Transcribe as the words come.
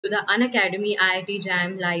to the Unacademy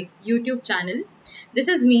IIT-JAM live YouTube channel. This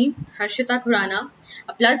is me, Harshita Khurana,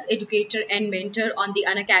 a plus educator and mentor on the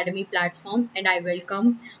Unacademy platform, and I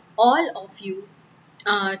welcome all of you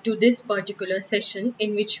to this particular session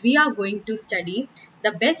in which we are going to study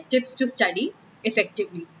the best tips to study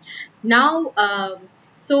effectively. Now,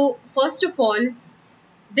 so first of all,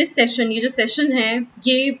 this session ये जो session है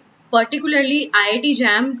ये particularly IIT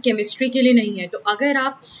jam chemistry के लिए नहीं है। तो अगर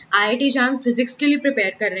आप IIT जैम फिजिक्स के लिए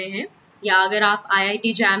प्रिपेयर कर रहे हैं या अगर आप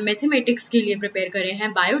IIT जैम मैथमेटिक्स के लिए प्रिपेयर कर रहे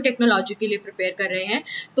हैं, बायोटेक्नोलॉजी के लिए प्रिपेयर कर रहे हैं,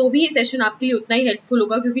 तो भी ये सेशन आपके लिए उतना ही हेल्पफुल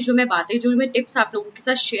होगा, क्योंकि जो मैं टिप्स आप लोगों के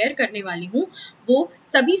साथ शेयर करने वाली हूँ वो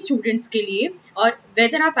सभी स्टूडेंट्स के लिए, और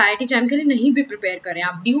वेदर आप IIT जैम के लिए नहीं भी प्रिपेयर कर रहे हैं,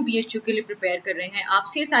 आप DU BHU के लिए प्रिपेयर कर रहे हैं,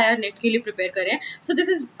 आप CSIR नेट के लिए प्रिपेयर कर रहे हैं, so this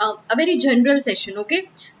is a very general session, okay,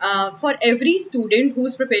 for every student who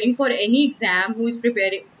is preparing for any exam, who is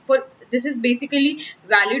preparing for this is basically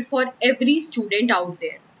valid for every student out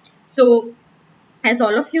there. So as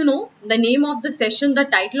all of you know, the name of the session, the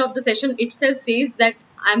title of the session itself says that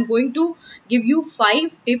I'm going to give you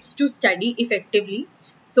 5 tips to study effectively.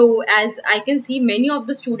 So as I can see, many of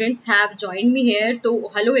the students have joined me here. So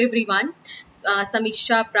hello everyone,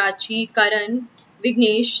 Samiksha, Prachi, Karan,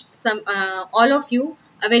 Vignesh, all of you,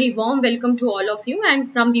 a very warm welcome to all of you,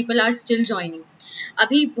 and some people are still joining.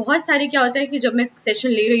 अभी बहुत सारे क्या होता है कि जब मैं session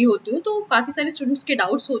ले रही होती हूँ तो काफ़ी सारे स्टूडेंट्स के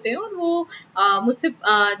डाउट्स होते हैं और वो मुझसे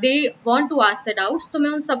they want to ask the doubts, तो मैं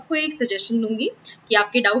उन सबको एक सजेशन दूंगी कि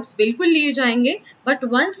आपके डाउट्स बिल्कुल लिए जाएंगे, but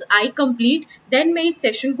once I complete then मैं इस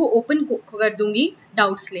सेशन को ओपन कर दूंगी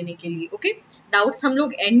डाउट्स लेने के लिए। ओके, डाउट्स हम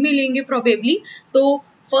लोग एंड में लेंगे प्रोबेबली। तो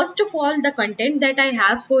first of all the content that I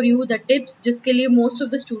have for you, the tips जिसके लिए मोस्ट ऑफ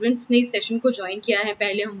द स्टूडेंट्स ने इस सेशन को ज्वाइन किया है,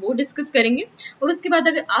 पहले हम वो डिस्कस करेंगे और उसके बाद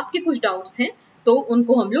अगर आपके कुछ डाउट्स हैं तो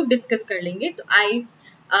उनको हम लोग डिस्कस कर लेंगे। तो I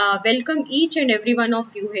welcome each and every one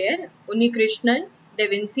of you hair, उन्नी Krishnan,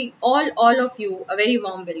 देविंसी, all of you a very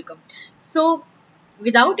warm welcome. So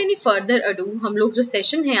without any further ado हम लोग जो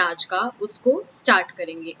सेशन है आज का उसको स्टार्ट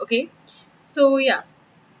करेंगे। ओके, सो या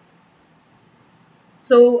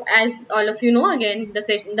so as all of you know, again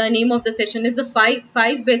the name of the session is the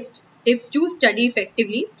five best tips to study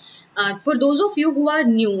effectively. For those of you who are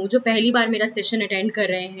new, जो पहली बार मेरा सेशन अटेंड कर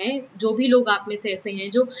रहे हैं, जो भी लोग आप में से ऐसे हैं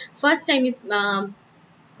जो फर्स्ट टाइम इस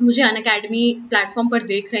मुझे अनअकैडमी प्लेटफॉर्म पर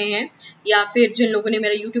देख रहे हैं, या फिर जिन लोगों ने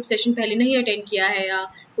मेरा यूट्यूब सेशन पहले नहीं अटेंड किया है या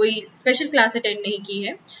कोई स्पेशल क्लास अटेंड नहीं की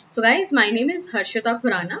है, so guys my name is Harshita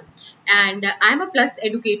Khurana and I am a plus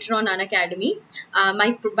educator on Unacademy.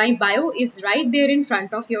 My bio is right there in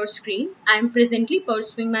front of your screen. I am presently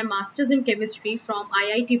pursuing my masters in chemistry from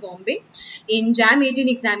IIT Bombay. In JAM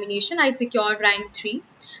 18 examination, I secured rank 3,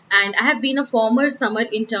 and I have been a former summer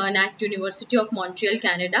intern at University of Montreal,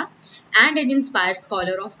 Canada, and an inspired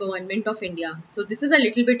scholar of Government of India. So this is a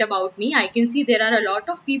little bit about me. I can see there are a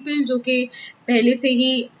lot of people जो कि पहले से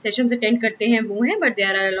ही sessions attend करते हैं वो हैं, but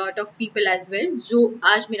there are a lot of people as well जो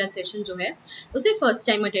आज मेरा सेशन जो है उसे फर्स्ट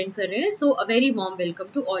टाइम अटेंड कर रहे हैं। सो a very warm welcome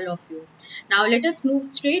to all of you. Now let us move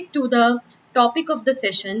straight to the topic of the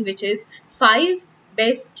session, which is 5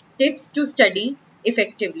 best tips to study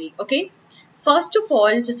effectively. Okay, first of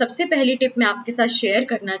all जो सबसे पहली tip मैं आपके साथ share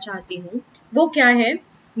करना चाहती हूँ वो क्या है,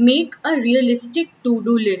 make a realistic to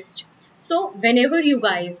do list. So when ever you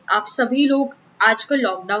guys, आप सभी लोग, आजकल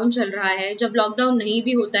लॉकडाउन चल रहा है, जब लॉकडाउन नहीं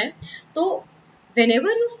भी होता है तो when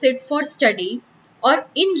ever you sit for study, और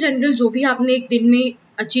इन जनरल जो भी आपने एक दिन में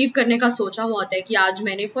अचीव करने का सोचा हुआ होता है कि आज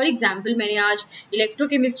मैंने फॉर एग्जाम्पल मैंने आज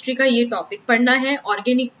इलेक्ट्रोकेमिस्ट्री का ये टॉपिक पढ़ना है,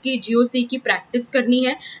 ऑर्गेनिक की GOC की प्रैक्टिस करनी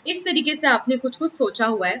है, इस तरीके से आपने कुछ सोचा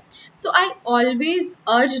हुआ है। सो आई ऑलवेज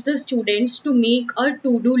अर्ज the students to make a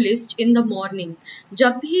to do list in the morning.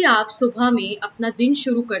 जब भी आप सुबह में अपना दिन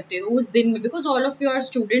शुरू करते हो उस दिन में, because all of you are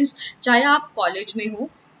students, चाहे आप कॉलेज में हो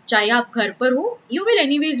चाहे आप घर पर हो, you will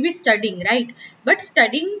anyways be studying, right, but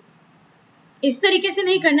studying इस तरीके से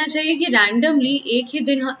नहीं करना चाहिए कि रैंडमली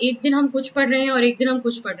एक दिन हम कुछ पढ़ रहे हैं और एक दिन हम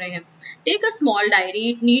कुछ पढ़ रहे हैं। Take a small diary,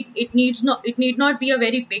 it need not be a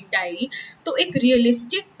very big diary. तो एक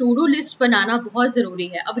रियलिस्टिक टू डू लिस्ट बनाना बहुत ज़रूरी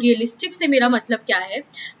है। अब रियलिस्टिक से मेरा मतलब क्या है,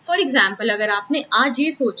 फॉर एग्जाम्पल अगर आपने आज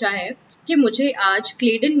ये सोचा है कि मुझे आज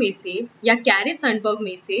क्लेडन में से या कैरे सनबर्ग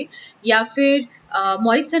में से या फिर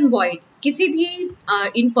मॉरिसन बॉयड किसी भी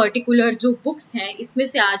इन पर्टिकुलर जो बुक्स हैं इसमें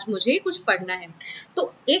से आज मुझे कुछ पढ़ना है,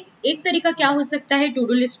 तो एक तरीका क्या हो सकता है टू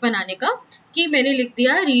डू लिस्ट बनाने का कि मैंने लिख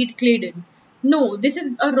दिया read क्लेडन। No, this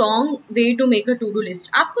is a wrong way to make a to do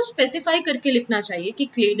list. आपको स्पेसिफाई करके लिखना चाहिए कि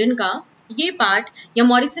क्लेडन का ये पार्ट या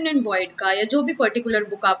मॉरिसन एंड बॉयड का या जो भी पर्टिकुलर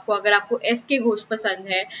बुक आपको, अगर आपको SK घोष पसंद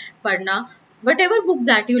है पढ़ना, what ever book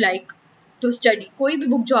that you like to study, कोई भी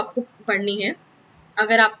बुक जो आपको पढ़नी है,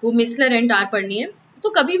 अगर आपको मिसलर एंड आर पढ़नी है तो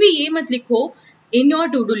कभी भी ये मत लिखो in your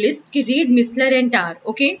to do list कि read micellar and tar.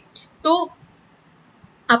 Okay, तो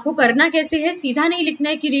आपको करना कैसे है, सीधा नहीं लिखना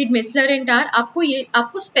है कि रीड मिसलर एंड टार,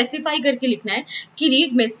 आपको स्पेसिफाई करके लिखना है कि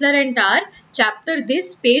read micellar and tar chapter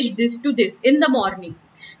this page this to this in the morning.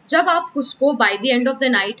 जब आप उसको by the end of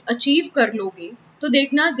the night achieve कर लोगे तो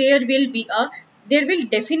देखना there will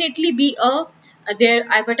definitely be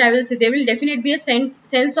a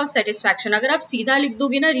sense of satisfaction. अगर आप सीधा लिख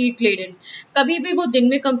दोगे ना रीड क्लेडन, कभी भी वो दिन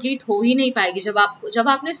में कंप्लीट हो ही नहीं पाएगी। जब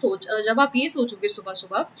आप ये सोचोगे सुबह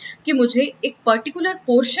सुबह कि मुझे एक पर्टिकुलर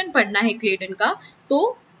पोर्शन पढ़ना है क्लेडन का,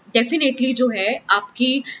 तो डेफिनेटली जो है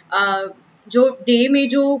आपकी जो डे में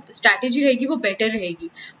जो स्ट्रैटेजी रहेगी वो बेटर रहेगी।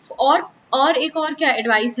 और एक और क्या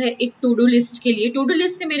एडवाइस है एक टू डू लिस्ट के लिए। टू डू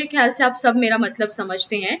लिस्ट से मेरे ख्याल से आप सब मेरा मतलब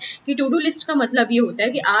समझते हैं कि टू डू लिस्ट का मतलब ये होता है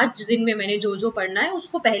कि आज दिन में मैंने जो जो पढ़ना है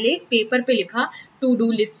उसको पहले पेपर पे लिखा टू डू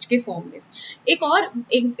लिस्ट के फॉर्म में।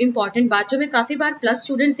 एक इम्पॉर्टेंट बात जो मैं काफी बार प्लस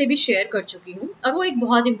स्टूडेंट से भी शेयर कर चुकी हूँ, और वो एक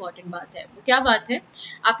बहुत इंपॉर्टेंट बात है। वो क्या बात है,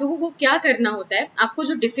 आप लोगों को क्या करना होता है, आपको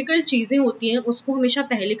जो डिफिकल्ट चीजें होती हैं उसको हमेशा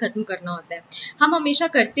पहले खत्म करना होता है। हम हमेशा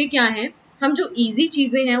करते क्या है, हम जो इजी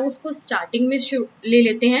चीजें हैं उसको स्टार्टिंग में ले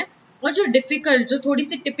लेते हैं, और जो डिफिकल्ट जो थोड़ी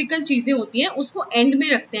सी टिपिकल चीजें होती हैं उसको एंड में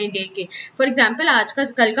रखते हैं डे के। फॉर एग्जाम्पल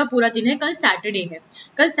कल का पूरा दिन है, कल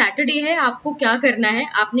सैटरडे है, आपको क्या करना है,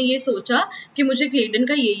 आपने ये सोचा कि मुझे क्लेडन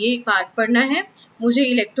का ये पार्ट पढ़ना है, मुझे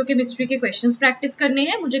इलेक्ट्रोकेमिस्ट्री के क्वेश्चंस प्रैक्टिस करने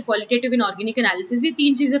हैं, मुझे क्वालिटेटिव इन ऑर्गेनिक एनालिसिस, ये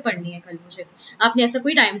 3 चीजें पढ़नी है कल मुझे। आपने ऐसा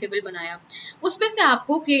कोई टाइम टेबल बनाया, उसमें से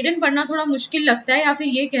आपको क्लेडन पढ़ना थोड़ा मुश्किल लगता है या फिर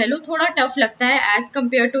ये कह लो थोड़ा टफ लगता है एज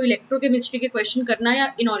कम्पेयर टू इलेक्ट्रोकेमिस्ट्री के क्वेश्चन करना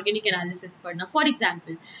या इनऑर्गेनिक एनालिसिस पढ़ना फॉर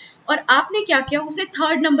एग्जाम्पल, और आपने क्या किया, उसे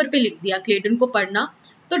 3rd नंबर पे लिख दिया क्लेडन को पढ़ना,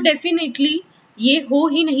 तो डेफिनेटली ये हो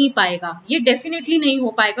ही नहीं पाएगा, ये डेफिनेटली नहीं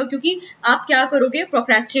हो पाएगा, क्योंकि आप क्या करोगे,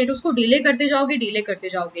 प्रोक्रेस्टिनेट, उसको डिले करते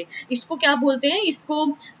जाओगे। इसको क्या बोलते हैं, इसको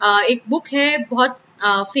एक बुक है बहुत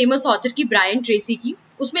फेमस ऑथर की, ब्रायन ट्रेसी की,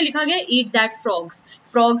 उसमें लिखा गया ईट दैट फ्रॉग्स।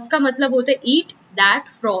 फ्रॉग्स का मतलब होता है ईट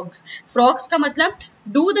दैट फ्रॉग्स। फ्रॉग्स का मतलब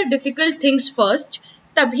do the difficult things first,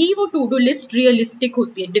 तभी वो टू डू लिस्ट रियलिस्टिक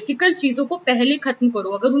होती है। डिफिकल्ट चीजों को पहले खत्म करो,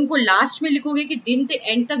 अगर उनको लास्ट में लिखोगे कि दिन के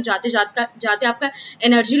एंड तक जाते आपका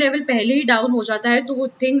एनर्जी लेवल पहले ही डाउन हो जाता है, तो वो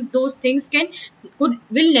those things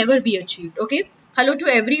will never be achieved. Okay, hello to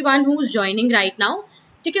everyone who is joining right now.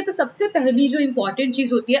 ठीक है, तो सबसे पहली जो इंपॉर्टेंट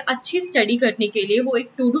चीज होती है अच्छी स्टडी करने के लिए, वो एक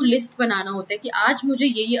टू डू लिस्ट बनाना होता है कि आज मुझे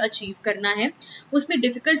ये अचीव करना है, उसमें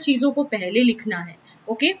डिफिकल्ट चीजों को पहले लिखना है।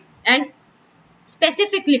 ओके, एंड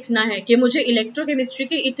स्पेसिफिक लिखना है कि मुझे इलेक्ट्रोकेमिस्ट्री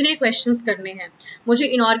के इतने क्वेश्चंस करने हैं, मुझे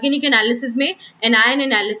इनऑर्गेनिक एनालिसिस में एनायन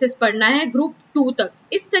एनालिसिस पढ़ना है ग्रुप 2 तक।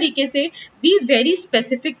 इस तरीके से be very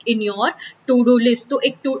specific in your to do list. तो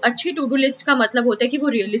एक अच्छी टू डू लिस्ट का मतलब होता है कि वो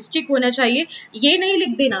रियलिस्टिक होना चाहिए। ये नहीं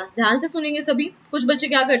लिख देना, ध्यान से सुनेंगे सभी, कुछ बच्चे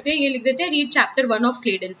क्या करते हैं, ये लिख देते हैं रीड चैप्टर 1 ऑफ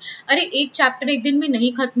क्लेडन। अरे एक चैप्टर एक दिन में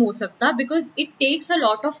नहीं खत्म हो सकता, because it takes a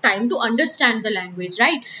lot of time to understand the language,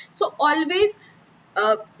 right. So always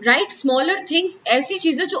right smaller things, ऐसी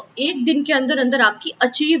चीजें जो एक दिन के अंदर आपकी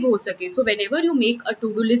अचीव हो सके। So when ever you make a to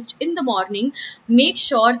do list in the morning, make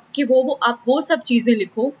sure कि आप वो सब चीजें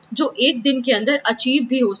लिखो जो एक दिन के अंदर अचीव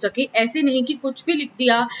भी हो सके। ऐसे नहीं कि कुछ भी लिख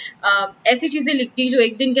दिया, ऐसी चीजें लिख दी जो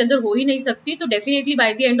एक दिन के अंदर हो ही नहीं सकती, तो definitely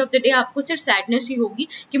by the end of the day आपको सिर्फ सैडनेस ही होगी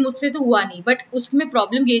कि मुझसे तो हुआ नहीं। बट उसमें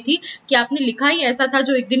प्रॉब्लम ये थी कि आपने लिखा ही ऐसा था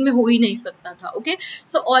जो एक दिन में हो ही नहीं सकता था। Okay,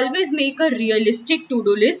 so always make a realistic to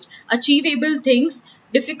do list, achievable things,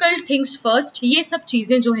 difficult things first, ये सब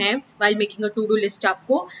चीजें जो हैं while making a to do list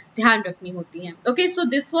आपको ध्यान रखनी होती हैं। Okay, so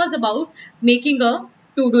this was about making a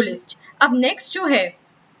to do list. अब नेक्स्ट जो है,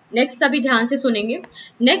 नेक्स्ट सभी ध्यान से सुनेंगे,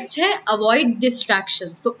 नेक्स्ट है अवॉइड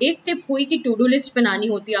डिस्ट्रैक्शंस। तो एक टिप हुई कि टू डू लिस्ट बनानी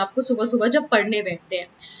होती है आपको सुबह सुबह जब पढ़ने बैठते हैं।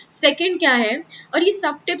 सेकंड क्या है, और ये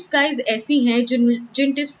सब टिप्स गाइज ऐसी हैं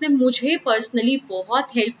जिन टिप्स ने मुझे पर्सनली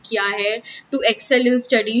बहुत हेल्प किया है to excel in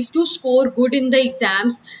studies, to score good in the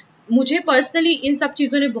exams. मुझे पर्सनली इन सब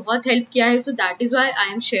चीजों ने बहुत हेल्प किया है, so that is why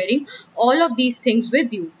I am sharing all of these things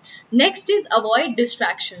with you. Next is avoid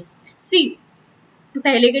distraction. सी,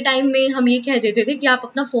 पहले के टाइम में हम ये कह देते थे कि आप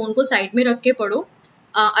अपना फोन को साइड में रख के पढ़ो,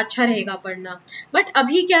 अच्छा रहेगा पढ़ना। बट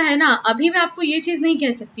अभी क्या है ना, अभी मैं आपको ये चीज नहीं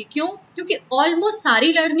कह सकती। क्यों? क्योंकि ऑलमोस्ट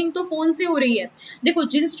सारी लर्निंग तो फोन से हो रही है। देखो,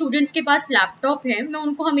 जिन स्टूडेंट्स के पास लैपटॉप है, मैं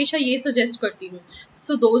उनको हमेशा ये सजेस्ट करती हूँ,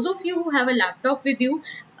 so those of you who have a laptop with you,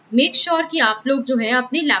 make sure कि आप लोग जो है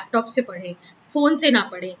अपने लैपटॉप से पढ़ें, फोन से ना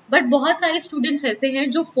पढ़ें। बट बहुत सारे स्टूडेंट्स ऐसे हैं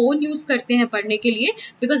जो फोन यूज करते हैं पढ़ने के लिए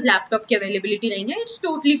बिकॉज लैपटॉप की अवेलेबिलिटी नहीं है। It's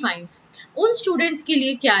totally fine. उन स्टूडेंट्स के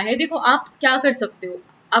लिए क्या है, देखो आप क्या कर सकते हो,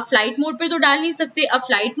 आप फ्लाइट मोड पे तो डाल नहीं सकते, आप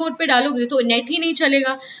फ्लाइट मोड पे डालोगे तो नेट ही नहीं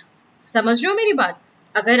चलेगा। समझ रहे हो मेरी बात?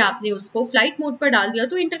 अगर आपने उसको फ्लाइट मोड पर डाल दिया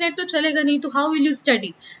तो इंटरनेट तो चलेगा नहीं, तो हाउ विल यू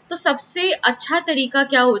स्टडी। तो सबसे अच्छा तरीका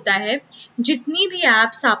क्या होता है, जितनी भी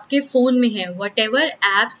एप्स आपके फोन में है, what ever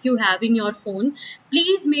apps you have in your phone,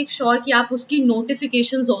 please make sure कि आप उसकी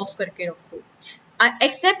नोटिफिकेशंस ऑफ करके रखो,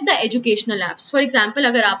 accept the educational apps. For example,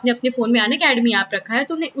 अगर आपने अपने फोन में अनअकैडमी ऐप रखा है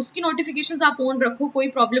तो उसकी नोटिफिकेशंस आप ऑन रखो, कोई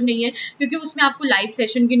प्रॉब्लम नहीं है, क्योंकि उसमें आपको लाइव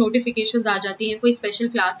सेशन की नोटिफिकेशंस आ जाती हैं, कोई स्पेशल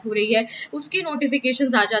क्लास हो रही है उसकी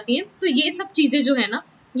नोटिफिकेशंस आ जाती हैं। तो ये सब चीजें जो है ना,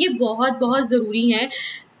 ये बहुत बहुत जरूरी हैं।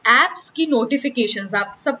 एप्स की नोटिफिकेशंस,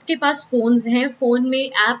 आप सबके पास फोन्स हैं, फोन में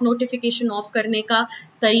ऐप नोटिफिकेशन ऑफ करने का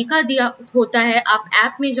तरीका दिया होता है, आप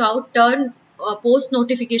ऐप में जाओ, टर्न पोस्ट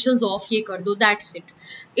नोटिफिकेशंस ऑफ, ये कर दो, दैट्स इट।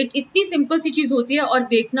 इतनी सिंपल सी चीज होती है। और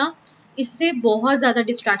देखना, इससे बहुत ज्यादा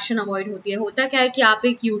डिस्ट्रैक्शन अवॉइड होती है। होता क्या है कि आप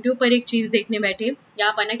एक यूट्यूब पर एक चीज देखने बैठे या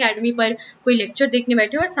आप अनअकैडमी पर कोई लेक्चर देखने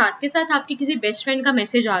बैठे और साथ के साथ आपके किसी बेस्ट फ्रेंड का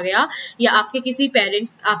मैसेज आ गया या आपके किसी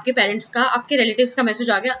आपके पेरेंट्स का, आपके रिलेटिव्स का मैसेज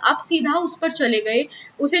आ गया, आप सीधा उस पर चले गए,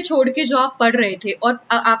 उसे छोड़ के जो आप पढ़ रहे थे, और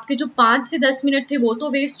आपके जो 5 से 10 मिनट थे वो तो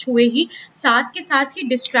वेस्ट हुए ही, साथ के साथ ही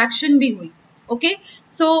डिस्ट्रैक्शन भी हुई। Okay,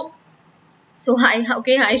 so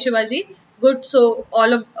hi Shivaji, good. So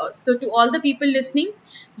to all the people listening,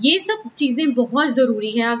 ये सब चीजें बहुत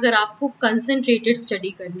जरूरी हैं अगर आपको कंसंट्रेटेड स्टडी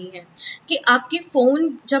करनी है, कि आपके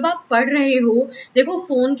फोन जब आप पढ़ रहे हो, देखो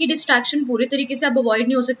फोन की डिस्ट्रैक्शन पूरे तरीके से अब अवॉइड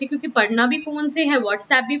नहीं हो सकती, क्योंकि पढ़ना भी फोन से है,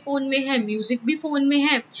 व्हाट्सएप भी फोन में है, म्यूजिक भी फोन में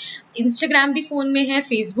है, इंस्टाग्राम भी फोन में है,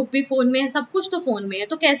 फेसबुक भी फोन में है, सब कुछ तो फोन में है,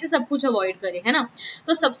 तो कैसे सब कुछ अवॉइड करें, है ना।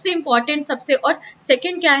 तो सबसे इंपॉर्टेंट, और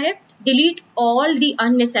सेकेंड क्या है, delete all the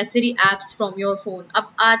unnecessary apps from your phone.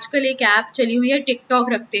 अब आजकल एक ऐप चली हुई है,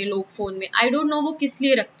 टिकटॉक रखते हैं लोग फोन में, आई डोंट नो वो किस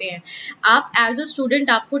लिए रखते हैं। आप एज अ स्टूडेंट,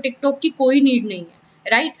 आपको टिकटॉक की कोई नीड नहीं है,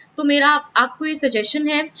 राइट। तो मेरा आपको ये सजेशन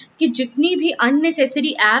है कि जितनी भी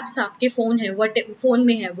अननेसेसरी एप्स आपके फोन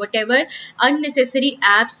में है, what ever unnecessary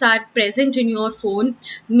apps are present in your phone,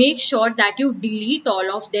 make sure that you delete all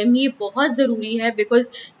of them. ये बहुत जरूरी है, बिकॉज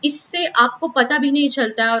इससे आपको पता भी नहीं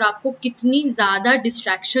चलता है और आपको कितनी ज्यादा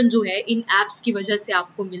डिस्ट्रैक्शन जो है इन एप्स की वजह से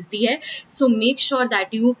आपको मिलती है। So make sure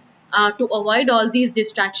that you to avoid all these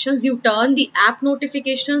distractions, you turn the app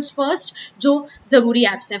notifications first, जो जरूरी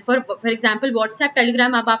एप्स हैं। फॉर एग्जाम्पल व्हाट्सएप,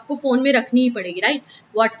 टेलीग्राम अब आपको फोन में रखनी ही पड़ेगी, राइट।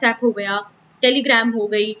 व्हाट्सएप हो गया, टेलीग्राम हो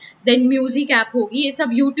गई, देन म्यूजिक ऐप होगी, ये सब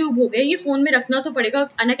यूट्यूब हो गए, ये फोन में रखना तो पड़ेगा।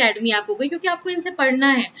 अनअकैडमी ऐप हो गई, क्योंकि आपको इनसे पढ़ना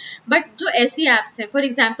है। बट जो ऐसी एप्स हैं, फॉर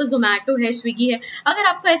एग्जाम्पल जोमेटो है, स्विगी है, अगर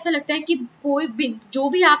आपको ऐसा लगता है कि कोई भी जो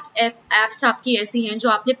भी एप्स आपकी ऐसी हैं जो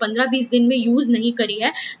आपने 15-20 दिन में यूज नहीं करी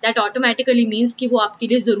है, दैट ऑटोमेटिकली मीन्स कि वो आपके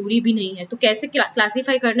लिए जरूरी भी नहीं है। तो कैसे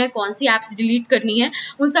क्लासीफाई करना है, कौन सी एप्स डिलीट करनी है,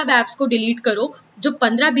 उन सब एप्स को डिलीट करो जो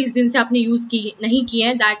 15-20 दिन से आपने यूज नहीं किए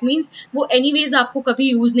हैं, दैट मीन्स वो एनीवेज आपको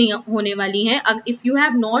कभी यूज नहीं होने वाली है, if you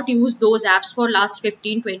have not used those apps for last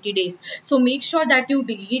 15-20 days. So make sure that you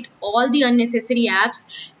delete all the unnecessary apps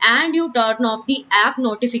and you turn off the app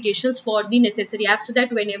notifications for the necessary apps, so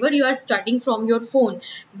that whenever you are studying from your phone,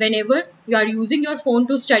 whenever you are using your phone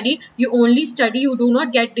to study, you only study, you do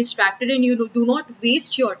not get distracted and you do not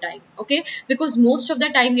waste your time. Okay, because most of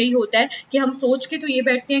the time यही होता है कि हम सोच के तो ये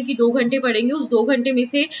बैठते हैं कि 2 घंटे पढ़ेंगे, उस 2 घंटे में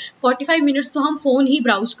से 45 मिनट्स तो हम फोन ही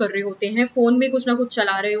ब्राउज कर रहे होते हैं, फोन में कुछ ना कुछ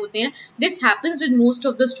चला रहे होते हैं। This happens with most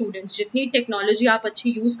of the students. जितनी टेक्नोलॉजी आप अच्छी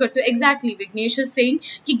यूज करते हो, एग्जैक्टली विघ्नेश इज सेइंग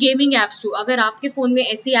कि गेमिंग एप्स टू, अगर आपके फोन में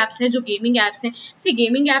ऐसी एप्स हैं जो गेमिंग एप्स हैं,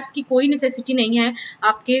 गेमिंग एप्स की कोई नेसेसिटी नहीं है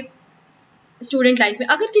आपके स्टूडेंट लाइफ में।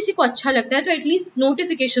 अगर किसी को अच्छा लगता है तो एटलीस्ट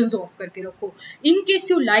नोटिफिकेशंस ऑफ करके रखो। In case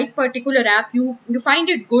you like particular app, you find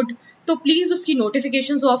it good, तो प्लीज उसकी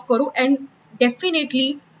नोटिफिकेशंस ऑफ करो। And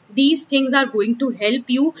definitely these things are going to help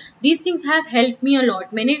you. These things have helped me a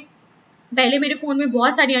lot. पहले मेरे phone में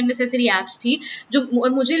बहुत सारी अननेसेसरी एप्स थी और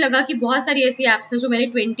मुझे लगा कि बहुत सारी ऐसी एप्स हैं जो मैंने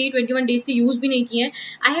 20-21 डेज से यूज भी नहीं की हैं।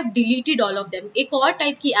 I have deleted all of them. एक और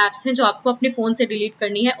टाइप की एप्स हैं जो आपको अपने फोन से डिलीट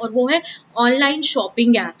करनी है, और वो है ऑनलाइन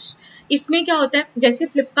शॉपिंग एप्स। इसमें क्या होता है, जैसे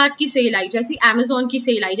फ्लिपकार्ट की सेल आई, जैसे अमेजोन की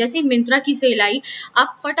सेल आई, जैसे मिंत्रा की सेल आई,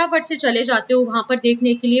 आप फटाफट से चले जाते हो वहां पर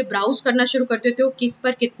देखने के लिए, ब्राउज करना शुरू कर देते हो किस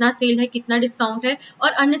पर कितना सेल है, कितना डिस्काउंट है,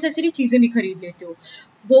 और अननेसेसरी चीजें भी खरीद लेते हो।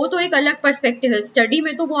 वो तो एक अलग पर्सपेक्टिव है। स्टडी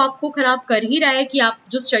में तो वो आपको खराब कर ही रहा है कि आप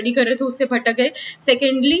जो स्टडी कर रहे थे उससे भटक गए।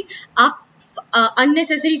 सेकेंडली, आप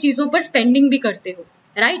अननेसेसरी चीजों पर स्पेंडिंग भी करते हो,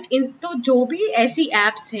 राइट। तो जो भी ऐसी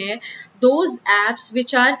एप्स हैं, those apps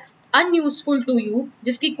which are unuseful to you,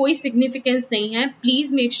 जिसकी कोई सिग्निफिकेंस नहीं है,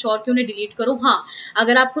 प्लीज मेक श्योर कि उन्हें डिलीट करो। हाँ,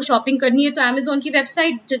 अगर आपको शॉपिंग करनी है तो अमेजोन की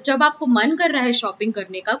वेबसाइट, जब आपको मन कर रहा है शॉपिंग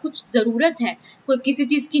करने का, कुछ जरूरत है, कोई किसी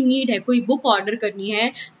चीज की नीड है, कोई बुक ऑर्डर करनी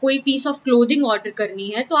है, कोई पीस ऑफ क्लोथिंग ऑर्डर करनी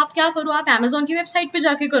है, तो आप क्या करो, आप अमेजोन की वेबसाइट पे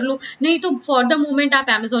जाके कर लो। नहीं तो फॉर द मोमेंट आप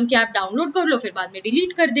अमेजोन की ऐप डाउनलोड कर लो, फिर बाद में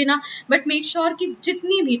डिलीट कर देना। बट मेक श्योर कि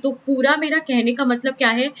जितनी भी, तो पूरा मेरा कहने का मतलब क्या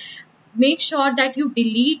है, make sure that you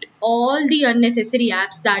delete all the unnecessary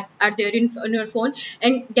apps that are there on your phone,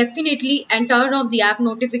 and definitely and turn off the app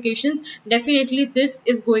notifications. Definitely this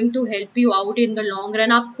is going to help you out in the long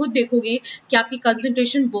run. आप खुद देखोगे कि आपकी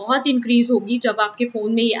concentration बहुत increase होगी जब आपके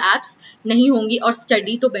phone में ये एप्स नहीं होंगी, और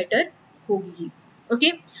स्टडी तो बेटर होगी ही।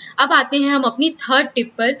 ओके, अब आते हैं हम अपनी थर्ड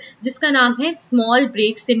टिप पर, जिसका नाम है स्मॉल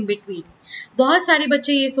ब्रेक्स इन बिटवीन। बहुत सारे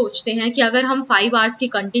बच्चे ये सोचते हैं कि अगर हम 5 आवर्स की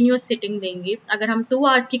कंटिन्यूस सिटिंग देंगे, अगर हम 2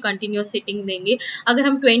 आवर्स की कंटिन्यूस सिटिंग देंगे, अगर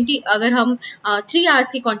हम 3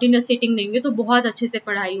 आवर्स की कंटिन्यूस सिटिंग देंगे तो बहुत अच्छे से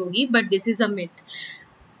पढ़ाई होगी, but this is a myth.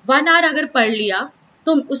 1 our अगर पढ़ लिया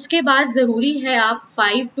तो उसके बाद ज़रूरी है आप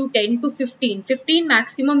 5 to 10 to 15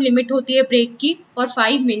 मैक्सिमम लिमिट होती है ब्रेक की, और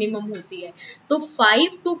 5 मिनिमम होती है। तो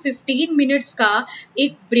 5 to 15 मिनट्स का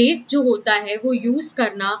एक ब्रेक जो होता है वो यूज़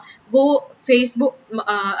करना, वो फेसबुक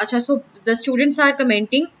अच्छा, so the students are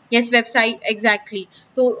commenting yes website exactly.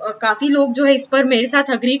 तो काफ़ी लोग जो है इस पर मेरे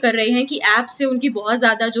साथ अग्री कर रहे हैं कि ऐप से उनकी बहुत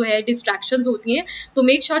ज़्यादा जो है डिस्ट्रैक्शंस होती हैं। तो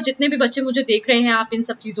मेक श्योर जितने भी बच्चे मुझे देख रहे हैं आप इन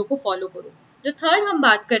सब चीज़ों को फॉलो करो। जो थर्ड हम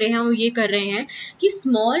बात कर रहे हैं वो ये कर रहे हैं कि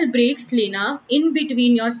स्मॉल ब्रेक्स लेना in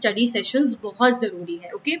between your study sessions बहुत ज़रूरी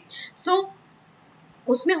है। ओके, सो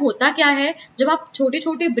उसमें होता क्या है, जब आप छोटे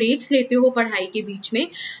छोटे ब्रेक्स लेते हो पढ़ाई के बीच में,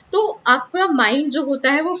 तो आपका माइंड जो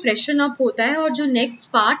होता है वो फ्रेशन अप होता है, और जो नेक्स्ट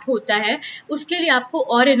पार्ट होता है उसके लिए आपको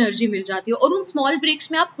और एनर्जी मिल जाती है। और उन स्मॉल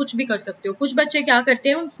ब्रेक्स में आप कुछ भी कर सकते हो। कुछ बच्चे क्या करते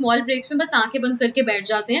हैं, उन स्मॉल ब्रेक्स में बस आंखें बंद करके बैठ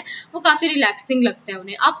जाते हैं, वो काफ़ी रिलैक्सिंग लगता है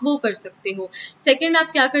उन्हें, आप वो कर सकते हो। सेकेंड,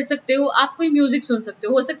 आप क्या कर सकते हो, आप कोई म्यूजिक सुन सकते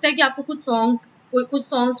हो सकता है कि आपको कुछ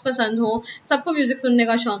सॉन्ग्स पसंद हो, सबको म्यूजिक सुनने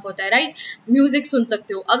का शौक होता है, राइट? म्यूजिक सुन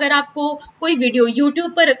सकते हो। अगर आपको कोई वीडियो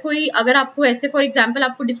यूट्यूब पर अगर आपको ऐसे फॉर एग्जांपल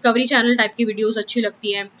आपको डिस्कवरी चैनल टाइप की वीडियोस अच्छी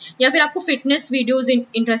लगती हैं, या फिर आपको फिटनेस वीडियोस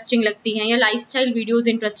इंटरेस्टिंग लगती हैं, या लाइफस्टाइल वीडियोस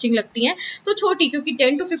इंटरेस्टिंग लगती हैं, तो छोटी, क्योंकि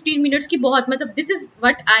 10 to 15 मिनट्स की बहुत, मतलब this is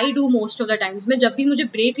what I do most of the times. मैं जब भी मुझे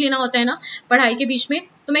ब्रेक लेना होता है ना पढ़ाई के बीच में,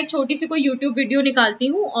 तो मैं एक छोटी सी कोई यूट्यूब वीडियो निकालती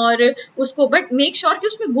हूँ, और उसको, बट मेक श्योर कि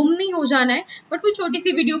उसमें गुम नहीं हो जाना है, बट कोई छोटी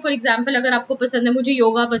सी वीडियो, फॉर एग्जांपल अगर आपको पसंद है, मुझे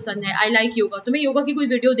योगा पसंद है, आई लाइक योगा, तो मैं योगा की कोई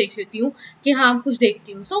वीडियो देख लेती हूँ कि हाँ कुछ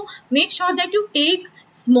देखती हूँ। So make sure that you take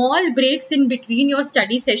small breaks in between your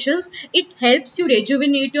study sessions. It helps you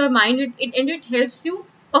rejuvenate your mind, and it helps you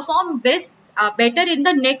perform better in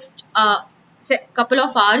the next couple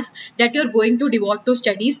of hours that you're going to devote to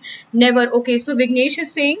studies. Never. Okay, so Vignesh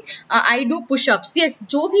is saying I do push-ups. Yes,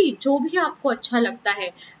 जो भी आपको अच्छा लगता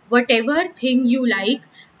है, whatever thing you like,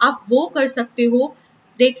 आप वो कर सकते हो।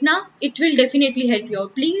 देखना, it will definitely help you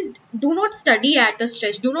out. Please do not study at a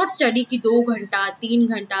stretch. Do not study कि 2 घंटा 3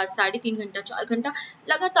 घंटा 3.5 घंटा 4 घंटा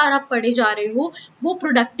लगातार आप पढ़े जा रहे हो, वो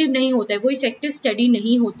प्रोडक्टिव नहीं होता है, वो इफेक्टिव स्टडी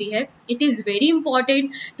नहीं होती है। It is very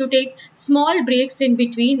important to take small breaks in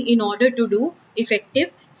between in order to do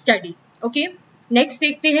effective study. Okay, next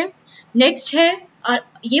देखते हैं। नेक्स्ट है,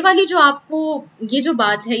 ये वाली जो आपको ये जो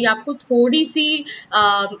बात है, ये आपको थोड़ी सी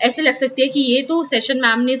ऐसे लग सकती है कि ये तो सेशन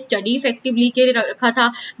मैम ने स्टडी इफेक्टिवली के रखा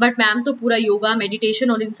था, बट मैम तो पूरा योगा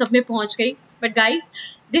मेडिटेशन और इन सब में पहुंच गई। But guys,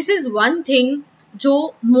 this is one thing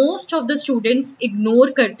जो most of the students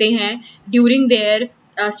ignore करते हैं ड्यूरिंग देयर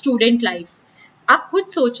स्टूडेंट लाइफ। आप खुद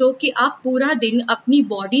सोचो कि आप पूरा दिन अपनी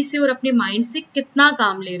बॉडी से और अपने माइंड से कितना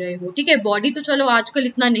काम ले रहे हो। ठीक है, बॉडी तो चलो आजकल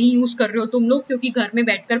इतना नहीं यूज कर रहे हो तुम लोग, क्योंकि घर में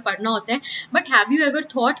बैठकर पढ़ना होता है, but have you ever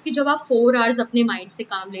thought कि जब आप 4 आवर्स अपने माइंड से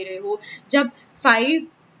काम ले रहे हो, जब 5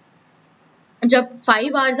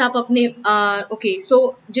 आवर्स आप अपने ओके,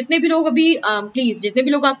 सो जितने भी लोग अभी प्लीज जितने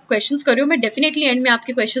भी लोग आप क्वेश्चंस कर रहे हो, मैं डेफिनेटली एंड में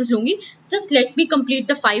आपके क्वेश्चंस लूंगी। Just let me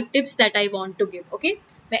complete the 5 tips that I want to give. Okay,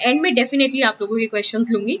 मैं एंड में डेफिनेटली आप लोगों के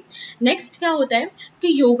क्वेश्चंस लूंगी। नेक्स्ट क्या होता है कि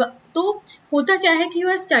योगा, तो होता क्या है कि you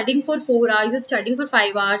are studying for 4 hours, you are studying for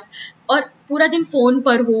 5 hours, और पूरा दिन फोन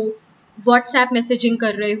पर हो, व्हाट्सएप मैसेजिंग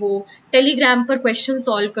कर रहे हो, टेलीग्राम पर क्वेश्चन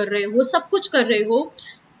सॉल्व कर रहे हो, सब कुछ कर रहे हो।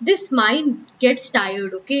 This mind gets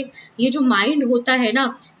tired. Okay, ये जो माइंड होता है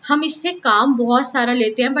ना, हम इससे काम बहुत सारा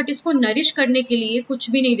लेते हैं, बट इसको नरिश करने के लिए कुछ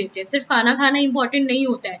भी नहीं देते। सिर्फ खाना खाना इंपॉर्टेंट नहीं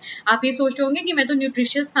होता है। आप ये सोच रहे होंगे कि मैं तो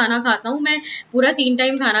न्यूट्रिशियस खाना खाता हूँ, मैं पूरा 3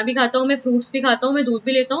 टाइम खाना भी खाता हूँ, मैं फ्रूट्स भी खाता हूँ, मैं दूध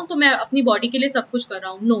भी लेता हूँ, तो मैं अपनी बॉडी के लिए सब कुछ कर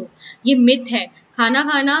रहा हूँ। नो, ये मिथ है। खाना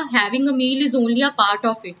खाना, having a meal is only a part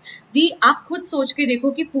of it. आप खुद सोच के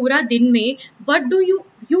देखो कि पूरा दिन में what do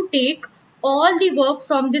you take all the work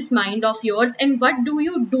from this mind of yours and what do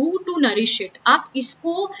you do to nourish it। आप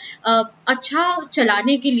इसको अच्छा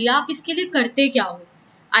चलाने के लिए आप इसके लिए करते क्या हो?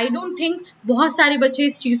 आई डोंट थिंक बहुत सारे बच्चे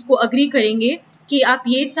इस चीज को अग्री करेंगे कि आप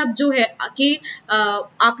ये सब जो है कि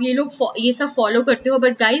आप ये लोग ये सब फॉलो करते हो,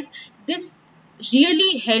 but guys this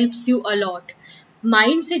really helps you a lot.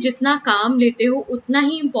 Mind से जितना काम लेते हो उतना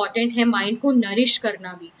ही इम्पॉर्टेंट है माइंड को नरिश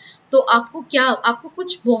करना भी। तो आपको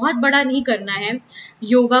कुछ बहुत बड़ा नहीं करना है।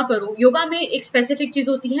 योगा करो, योगा में एक स्पेसिफिक चीज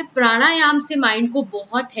होती है, प्राणायाम से माइंड को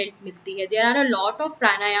बहुत हेल्प मिलती है। There are a lot of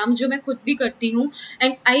प्राणायाम जो मैं खुद भी करती हूँ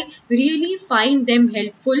and I really find them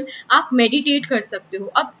helpful. आप मेडिटेट कर सकते हो।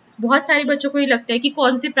 अब बहुत सारे बच्चों को ये लगता है कि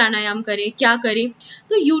कौन से प्राणायाम करें, क्या करें,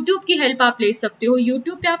 तो यूट्यूब की हेल्प आप ले सकते हो।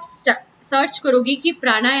 यूट्यूब पे आप सर्च करोगे कि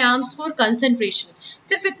प्राणायाम्स फॉर कंसंट्रेशन,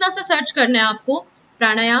 सिर्फ इतना सा सर्च करना है आपको,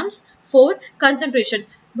 प्राणायाम्स फॉर कंसंट्रेशन।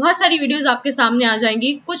 बहुत सारी वीडियोस आपके सामने आ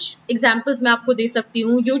जाएंगी। कुछ एग्जांपल्स मैं आपको दे सकती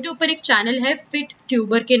हूँ। यूट्यूब पर एक चैनल है फिट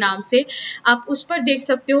ट्यूबर के नाम से, आप उस पर देख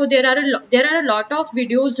सकते हो। There are a lot of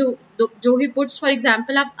videos जो ही पुट्स, फॉर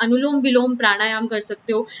एग्जांपल आप अनुलोम विलोम प्राणायाम कर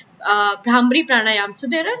सकते हो, भ्रामरी प्राणायाम। So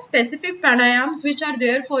there are specific प्राणायाम्स which are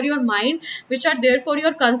there for your mind, which are there for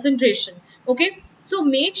your concentration. Okay, so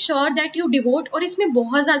make sure that you devote, और इसमें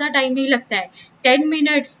बहुत ज्यादा time नहीं लगता है, 10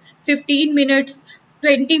 minutes, 15 minutes,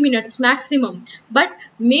 20 minutes maximum, but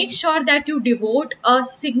make sure that you devote a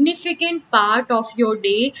significant part of your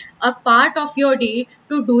day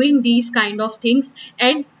to doing these kind of things,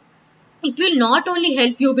 and it will not only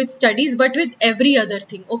help you with studies but with every other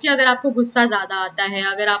thing. Okay, अगर आपको गुस्सा ज्यादा आता है,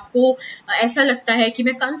 अगर आपको ऐसा लगता है कि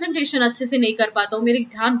मैं कंसंट्रेशन अच्छे से नहीं कर पाता हूँ, मेरे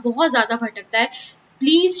ध्यान बहुत ज्यादा भटकता है,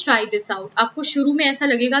 प्लीज ट्राई दिस आउट। आपको शुरू में ऐसा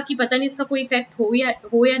लगेगा कि पता नहीं इसका कोई इफेक्ट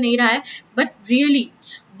हो या नहीं रहा है, बट रियली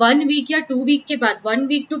 1 वीक या 2 वीक के बाद, 1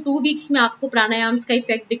 वीक to 2 वीक्स में आपको प्राणायाम्स का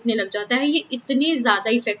इफेक्ट दिखने लग जाता है। ये इतने ज्यादा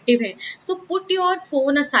इफेक्टिव है। So put your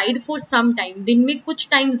phone aside for some time. दिन में कुछ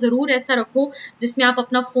टाइम जरूर ऐसा रखो जिसमें आप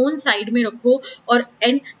अपना फोन साइड में रखो और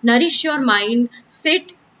and nourish your mind,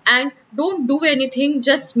 sit and don't do anything,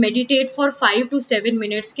 just meditate for 5 to 7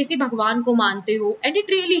 minutes। किसी भगवान को मानते हो and it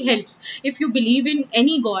really helps. If you believe in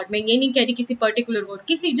any God, मैं ये नहीं कह रही किसी पर्टिकुलर गॉड,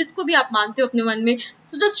 किसी जिसको भी आप मानते हो अपने मन में,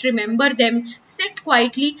 so just remember them, sit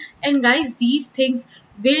quietly and guys these things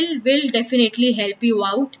will definitely help you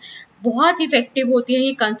out। बहुत इफेक्टिव होती है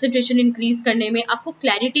ये कंसंट्रेशन इंक्रीज करने में। आपको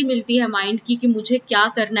क्लैरिटी मिलती है माइंड की कि मुझे क्या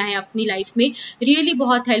करना है अपनी लाइफ में। रियली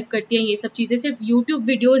बहुत हेल्प करती हैं ये सब चीज़ें। सिर्फ यूट्यूब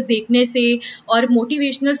वीडियोस देखने से और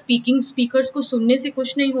मोटिवेशनल स्पीकर्स को सुनने से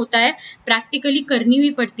कुछ नहीं होता है, प्रैक्टिकली करनी भी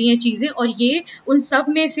पड़ती हैं चीज़ें, और ये उन सब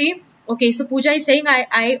में से। Okay, so Pooja is saying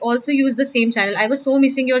I also use the same channel. I was so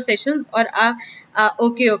missing your sessions. और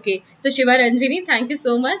okay. तो Shiva रंजिनी, thank you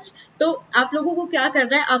so much. तो आप लोगों को क्या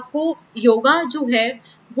करना है, आपको योगा जो है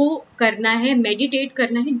वो करना है, मेडिटेट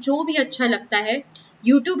करना है, जो भी अच्छा लगता है।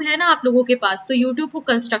 यूट्यूब है ना आप लोगों के पास, तो यूट्यूब को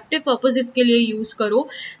कंस्ट्रक्टिव पर्पसेस के लिए यूज करो।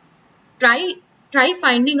 Try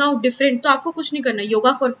finding out different. तो आपको कुछ नहीं करना,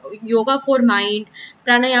 yoga for mind,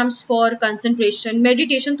 प्राणायाम्स for concentration,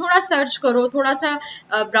 meditation, थोड़ा सर्च करो, थोड़ा सा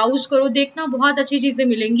ब्राउज करो, देखना बहुत अच्छी चीजें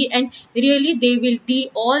मिलेंगी and really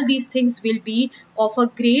all these things will be of a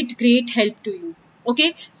great help to you.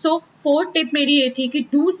 Okay, so 4th tip मेरी ये थी कि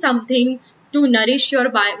do something to nourish your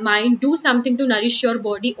mind, do something to nourish your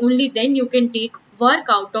body, only then you can take work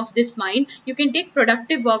out of this mind, you can take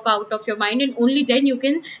productive work out of your mind, and only then you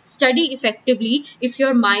can study effectively if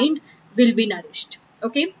your mind will be nourished।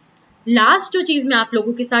 okay, last जो चीज मैं आप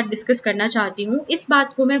लोगों के साथ discuss करना चाहती हूँ, इस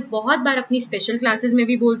बात को मैं बहुत बार अपनी स्पेशल क्लासेस में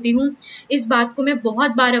भी बोलती हूँ, इस बात को मैं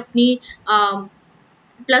बहुत बार अपनी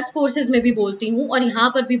प्लस कोर्सेज में भी बोलती हूँ और यहाँ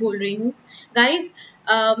पर भी बोल रही हूँ। गाइज,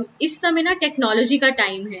 इस समय ना टेक्नोलॉजी का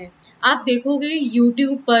टाइम है। आप देखोगे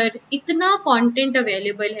यूट्यूब पर इतना कंटेंट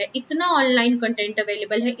अवेलेबल है, इतना ऑनलाइन कंटेंट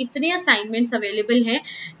अवेलेबल है, इतने असाइनमेंट्स अवेलेबल हैं।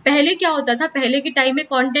 पहले क्या होता था, पहले के टाइम में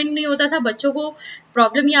कंटेंट नहीं होता था, बच्चों को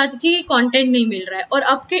प्रॉब्लम ये आती थी कि कंटेंट नहीं मिल रहा है। और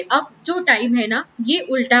अब जो टाइम है ना, ये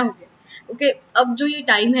उल्टा हो गया। ओके, अब जो ये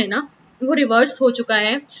टाइम है ना, वो रिवर्स हो चुका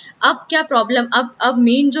है। अब क्या प्रॉब्लम, अब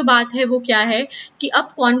मेन जो बात है वो क्या है कि अब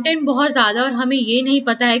कंटेंट बहुत ज्यादा और हमें ये नहीं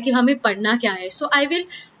पता है कि हमें पढ़ना क्या है। सो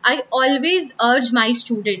I always urge my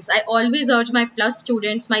students, I always urge my plus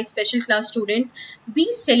students, my special class students, be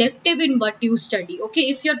selective in what you study. Okay,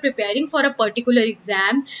 if you're preparing for a particular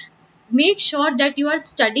exam, make sure that you are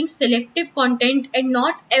studying selective content and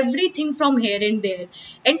not everything from here and there.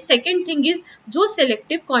 And second thing is, जो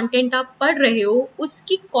selective content आप पढ़ रहे हो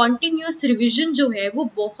उसकी continuous revision जो है वो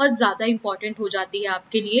बहुत ज़्यादा important हो जाती है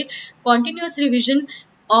आपके लिए। continuous revision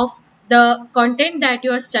of the content that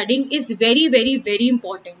you are studying is very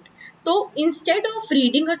important. So instead of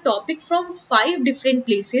reading a topic from 5 different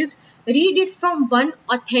places, read it from one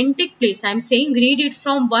authentic place. I'm saying read it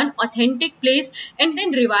from one authentic place and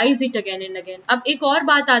then revise it again and again. अब एक और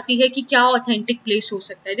बात आती है कि क्या authentic place हो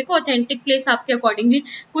सकता है. देखो authentic place आपके accordingly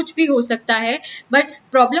कुछ भी हो सकता है, but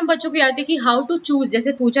problem बच्चों की आती है कि how to choose.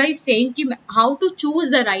 जैसे पूजा is saying कि how to choose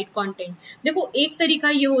the right content. देखो एक तरीका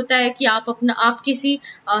ये होता है कि आप किसी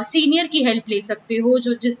सीनियर की हेल्प ले सकते हो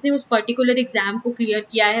जो जिसने उस पर्टिकुलर एग्जाम को क्लियर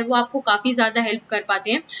किया है, वो आपको काफ़ी ज़्यादा हेल्प कर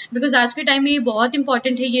पाते हैं, बिकॉज आज के टाइम में ये बहुत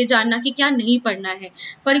इंपॉर्टेंट है ये जानना कि क्या नहीं पढ़ना है.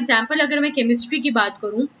 फॉर एग्जाम्पल अगर मैं केमिस्ट्री की बात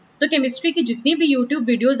करूँ तो केमिस्ट्री की जितनी भी यूट्यूब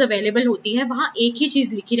वीडियोज अवेलेबल होती है वहाँ एक ही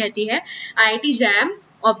चीज़ लिखी रहती है, IIT-JAM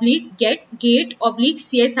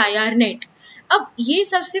 /GET/CSIR नेट. अब ये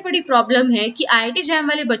सबसे बड़ी प्रॉब्लम है कि IIT-JAM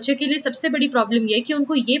वाले बच्चे के लिए सबसे बड़ी प्रॉब्लम ये है कि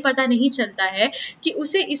उनको ये पता नहीं चलता है कि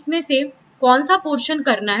उसे इसमें से कौन सा पोर्शन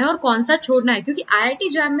करना है और कौन सा छोड़ना है, क्योंकि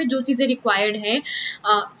IIT-JAM में जो चीज़ें रिक्वायर्ड हैं,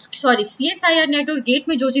 सॉरी CSIR नेट और गेट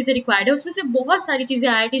में जो चीज़ें रिक्वायर्ड है उसमें से बहुत सारी चीज़ें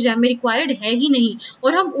IIT-JAM में रिक्वायर्ड है ही नहीं,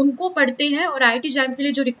 और हम उनको पढ़ते हैं और IIT-JAM के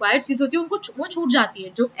लिए जो रिक्वायर्ड चीज़ होती है उनको वो छूट जाती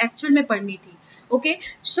है जो एक्चुअल में पढ़नी थी. ओके,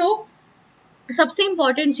 सो सबसे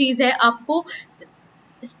इम्पॉर्टेंट चीज़ है आपको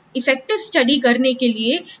इफेक्टिव स्टडी करने के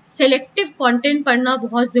लिए सेलेक्टिव कंटेंट पढ़ना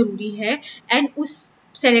बहुत ज़रूरी है, एंड उस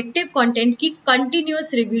सेलेक्टिव कंटेंट की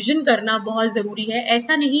कंटिन्यूअस रिवीजन करना बहुत ज़रूरी है.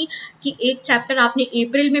 ऐसा नहीं कि एक चैप्टर आपने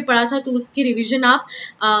अप्रैल में पढ़ा था तो उसकी रिवीजन आप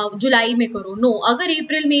जुलाई में करो. नो, अगर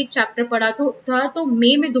अप्रैल में एक चैप्टर पढ़ा था तो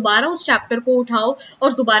मई में दोबारा उस चैप्टर को उठाओ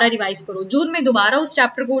और दोबारा रिवाइज करो, जून में दोबारा उस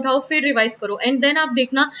चैप्टर को उठाओ फिर रिवाइज करो, एंड देन आप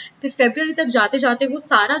देखना फिर फरवरी तक जाते जाते वो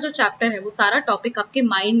सारा जो चैप्टर है, वो सारा टॉपिक आपके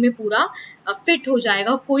माइंड में पूरा फिट हो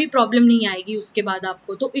जाएगा, कोई प्रॉब्लम नहीं आएगी उसके बाद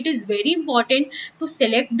आपको. तो it is very important to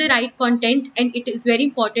select the right content and it is very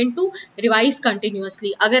important to revise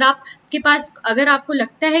continuously. अगर आपको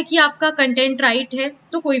लगता है कि आपका कंटेंट राइट है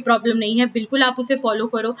तो कोई प्रॉब्लम नहीं है, बिल्कुल आप उसे फॉलो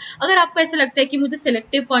करो. अगर आपको ऐसा लगता है कि मुझे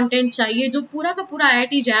सिलेक्टिव कंटेंट चाहिए जो पूरा का पूरा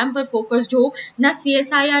IIT-JAM पर फोकस्ड हो, ना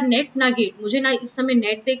CSIR नेट ना गेट, मुझे ना इस समय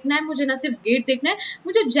नेट देखना है, मुझे ना सिर्फ गेट देखना है,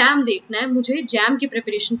 मुझे JAM देखना है, मुझे JAM की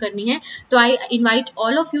प्रिपरेशन करनी है, तो I invite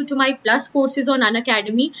all of you to my plus courses on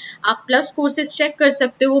Unacademy. आप प्लस कोर्सेज चेक कर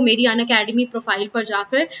सकते हो मेरी Unacademy प्रोफाइल पर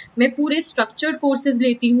जाकर. मैं पूरे स्ट्रक्चर्ड कोर्सेज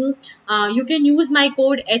लेती हूँ. You can use my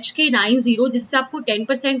code HK90 जिससे आपको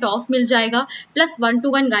 10% ऑफ मिल जाएगा, प्लस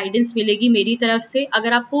 1-to-1 गाइडेंस मिलेगी मेरी तरफ से.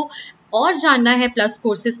 अगर आपको और जानना है प्लस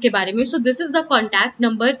कोर्सेज के बारे में, so this is the contact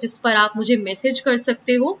number जिस पर आप मुझे मैसेज कर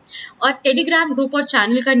सकते हो. और टेलीग्राम ग्रुप और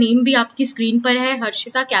चैनल का नेम भी आपकी स्क्रीन पर है,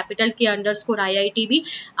 हर्षिता कैपिटल के _IITB.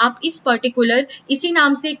 आप इस पर्टिकुलर इसी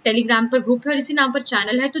नाम से एक टेलीग्राम पर ग्रुप है और इसी नाम पर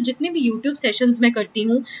चैनल है. तो जितने भी यूट्यूब सेशंस मैं करती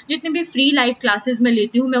हूँ, जितने भी फ्री लाइव क्लासेस मैं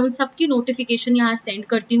लेती हूँ, मैं उन सब की नोटिफिकेशन यहाँ सेंड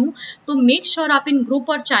करती हूँ. तो मेक श्योर आप इन ग्रुप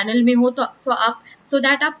और चैनल में हो तो सो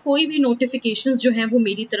दैट आप कोई भी नोटिफिकेशंस जो हैं वो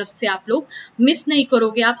मेरी तरफ से आप लोग मिस नहीं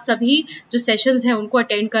करोगे. आप सभी जो सेशंस हैं उनको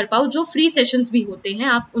अटेंड कर पाओ, जो फ्री सेशंस भी होते हैं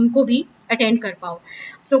आप उनको भी अटेंड कर पाओ.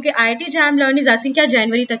 सो कि IIT-JAM लर्न इज आस्किंग क्या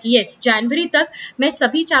जनवरी तक? यस, जनवरी तक मैं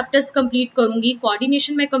सभी चैप्टर्स कंप्लीट करूंगी.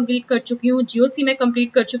 कोऑर्डिनेशन में कंप्लीट कर चुकी हूँ, GOC में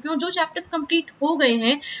कंप्लीट कर चुकी हूँ. जो चैप्टर्स कंप्लीट हो गए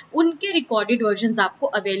हैं उनके रिकॉर्डेड वर्जन्स आपको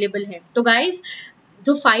अवेलेबल हैं. तो गाइज,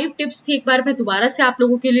 जो 5 टिप्स थी एक बार मैं दोबारा से आप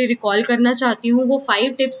लोगों के लिए रिकॉल करना चाहती हूँ. वो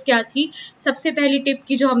 5 टिप्स क्या थी? सबसे पहली टिप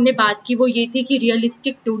की जो हमने बात की वो ये थी कि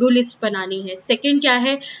रियलिस्टिक टू डू लिस्ट बनानी है. सेकंड क्या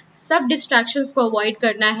है? सब डिस्ट्रैक्शंस को अवॉइड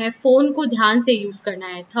करना है, फ़ोन को ध्यान से यूज़ करना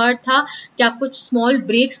है. थर्ड था कि आप कुछ स्मॉल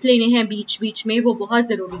ब्रेक्स लेने हैं बीच बीच में, वो बहुत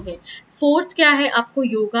ज़रूरी है. फोर्थ क्या है? आपको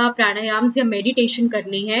योगा, प्राणायाम या मेडिटेशन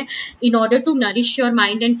करनी है in order to nourish your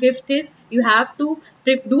mind. And fifth is you have to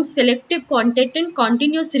do selective content and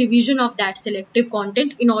continuous revision of that selective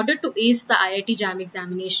content in order to ace the IIT-JAM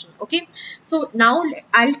examination. Okay, so now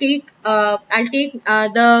I'm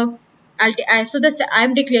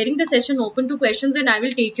declaring the session open to questions and I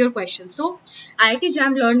will take your questions. So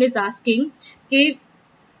IIT-JAM Learn is asking कि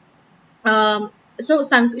so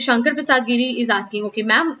Shankar Prasad Giri is asking, okay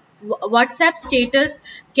ma'am WhatsApp status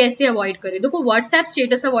कैसे avoid करें? देखो, WhatsApp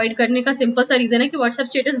status avoid करने का simple सा reason है कि WhatsApp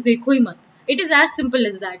status देखो ही मत. It is as simple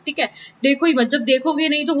as that. ठीक है, देखो ही मत. जब देखोगे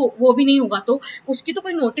नहीं तो वो भी नहीं होगा, तो उसकी तो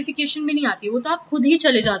कोई नोटिफिकेशन भी नहीं आती, वो तो आप खुद ही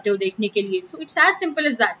चले जाते हो देखने के लिए. So it's as simple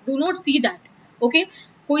as that. Do not see that. Okay,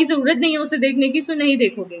 कोई जरूरत नहीं है उसे देखने की, सो नहीं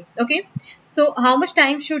देखोगे. Okay, so how much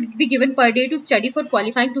time should be given per day to study for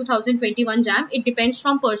qualifying 2021 jam? It depends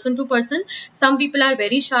from person to person. Some people are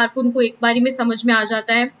very sharp, उनको एक बारी में समझ में आ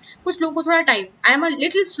जाता है. कुछ लोगों को थोड़ा time, I am a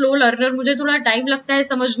little slow learner, मुझे थोड़ा टाइम लगता है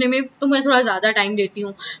समझने में, तो मैं थोड़ा ज़्यादा टाइम देती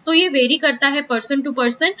हूँ. तो ये वेरी करता है person to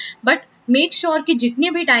person, but make sure कि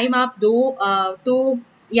जितने भी टाइम आप दो तो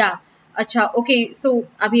या अच्छा ओके. सो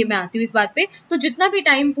अभी मैं आती हूँ इस बात पे. तो जितना भी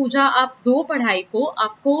टाइम पूजा आप दो पढ़ाई को,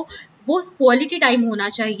 आपको वो क्वालिटी टाइम होना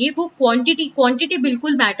चाहिए. वो क्वांटिटी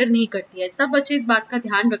बिल्कुल मैटर नहीं करती है. सब बच्चे इस बात का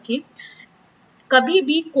ध्यान रखें. कभी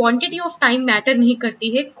भी क्वांटिटी ऑफ टाइम मैटर नहीं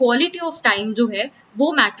करती है, क्वालिटी ऑफ टाइम जो है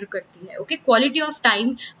वो मैटर करती है। Okay, quality of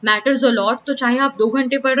time matters a lot. तो चाहे आप 2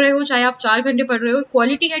 घंटे पढ़ रहे हो, चाहे आप 4 घंटे पढ़ रहे हो,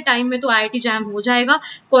 क्वालिटी है टाइम में तो IIT जैम हो जाएगा,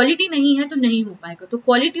 क्वालिटी नहीं है तो नहीं हो पाएगा। तो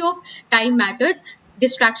quality of time matters,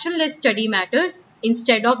 distraction less study matters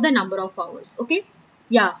instead of the number of hours. Okay,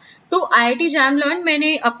 या तो IIT जैम लर्न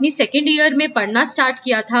मैंने अपनी सेकेंड ईयर में पढ़ना स्टार्ट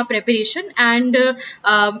किया था प्रेपरेशन, एंड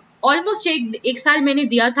ऑलमोस्ट एक साल मैंने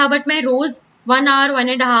दिया था, बट मैं रोज 1 आवर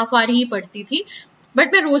 1.5 आवर ही पढ़ती थी,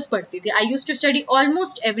 बट मैं रोज पढ़ती थी। आई use to study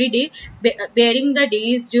almost every day, bearing the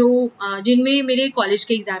days जो जिनमें मेरे कॉलेज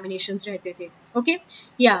के एग्जामिनेशंस रहते थे। ओके,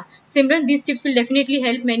 या सिमरन, these tips will definitely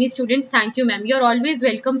help many students. Thank you ma'am, you are always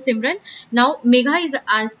welcome Simran. Now Megha is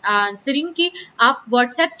answering कि आप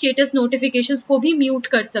WhatsApp स्टेटस नोटिफिकेशंस को भी म्यूट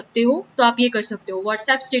कर सकते हो, तो आप ये कर सकते हो,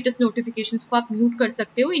 WhatsApp स्टेटस नोटिफिकेशंस को आप म्यूट कर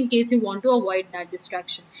सकते हो in case you want to avoid that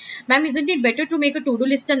distraction. Ma'am, isn't it better to make a to-do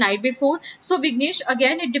list the night before? So Vignesh,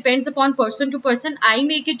 again it depends upon person to person. I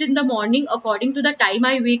make it in the morning according to the time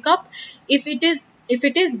I wake up. If it is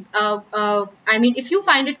I mean, if you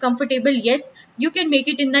find it comfortable, yes, you can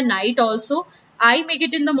make it in the night also. I make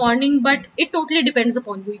it in the morning, but it totally depends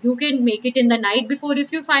upon you. You can make it in the night before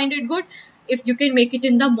if you find it good. If you can make it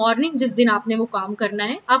in the morning, जिस दिन आपने वो काम करना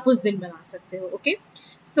है आप उस दिन बना सकते हो। Okay,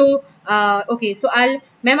 so okay, so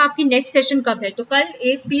ma'am आपकी नेक्स्ट सेशन कब है? तो कल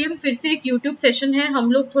 8 PM फिर से एक यूट्यूब सेशन है,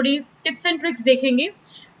 हम लोग थोड़ी टिप्स एंड ट्रिक्स देखेंगे।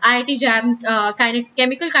 IIT जैम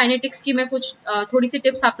केमिकल काइनेटिक्स की मैं कुछ थोड़ी सी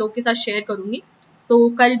टिप्स आप लोगों के साथ शेयर करूंगी। तो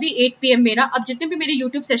कल भी 8 PM मेरा, अब जितने भी मेरे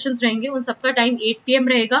YouTube सेशंस रहेंगे उन सबका टाइम 8 PM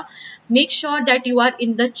रहेगा। Make sure that you are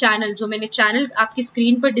in the channel, जो मैंने चैनल आपकी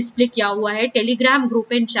स्क्रीन पर डिस्प्ले किया हुआ है, Telegram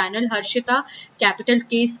group and channel Harshita capital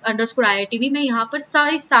case _ IITV। मैं यहाँ पर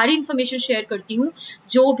सारी इन्फॉर्मेशन शेयर करती हूँ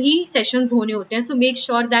जो भी सेशंस होने होते हैं। So make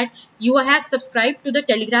sure that you have subscribe to the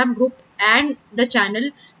Telegram group and the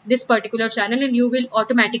channel, this particular channel, and you will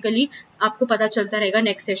automatically, आपको पता चलता रहेगा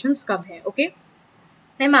नेक्स्ट सेशंस कब है। ओके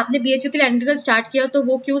मैम, आपने BHU के लिए एनालिटिकल स्टार्ट किया तो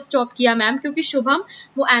वो क्यों स्टॉप किया? मैम क्योंकि शुभम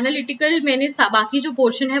वो एनालिटिकल मैंने बाकी जो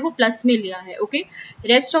पोर्शन है वो प्लस में लिया है। Okay,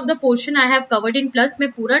 rest of the portion I have covered in plus.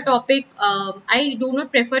 में पूरा topic I do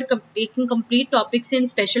not prefer taking complete topics in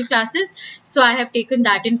special classes, so I have taken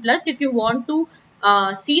that in plus. If you want to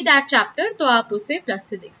see that chapter तो आप उसे plus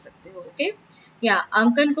से देख सकते हो। Okay, या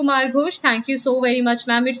Ankan Kumar Ghosh, thank you so very much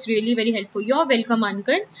ma'am, it's really very helpful. You're welcome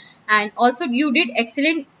Ankan, and also you did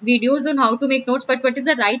excellent videos on how to make notes, but what is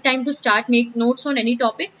the right time to start make notes on any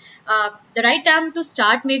topic? The right time to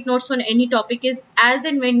start make notes on any topic is as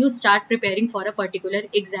and when you start preparing for a particular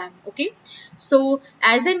exam. Okay, so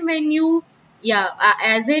as in when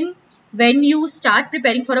you start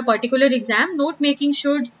preparing for a particular exam, note making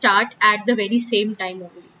should start at the very same time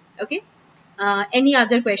only. Okay, any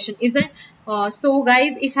other question? Is it so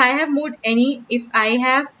guys, if I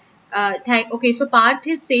have okay, so Parth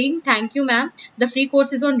is saying thank you ma'am, the free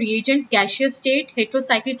courses on reagents, gaseous state,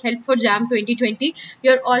 heterocyclic help for JAM 2020.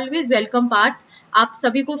 You're always welcome Parth। आप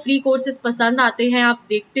सभी को free courses पसंद आते हैं, आप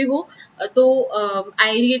देखते हो, तो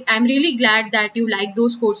I am really glad that you like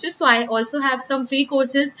those courses. So I also have some free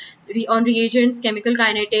courses on reagents, chemical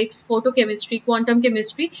kinetics, photo chemistry, quantum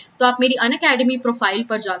chemistry. तो आप मेरी अनअकैडमी प्रोफाइल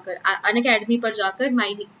पर जाकर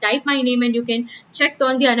type my name and you can check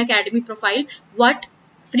on the Unacademy profile what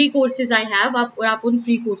free courses I have, और आप उन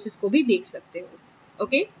free courses को भी देख सकते हो।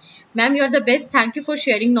 Okay, ma'am, you are the best. Thank you for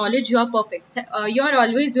sharing knowledge. You are perfect. You are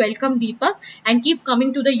always welcome, Deepak. And keep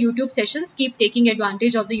coming to the YouTube sessions. Keep taking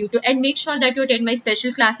advantage of the YouTube and make sure that you attend my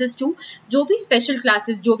special classes too. जो भी special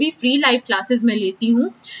classes, जो भी free live classes मैं लेती हूँ,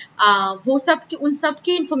 वो सब की उन सब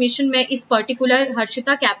की information मैं इस particular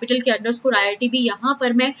हर्षिता कैपिटल के _ IITB यहाँ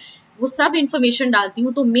पर मैं वो सब information डालती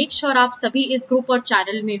हूँ। तो make sure आप सभी इस group और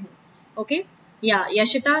channel में हो। Okay. Yeah,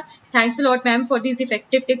 Yashita, thanks a lot ma'am for these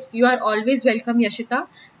effective tips. You are always welcome Yashita.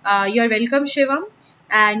 You are welcome Shivam.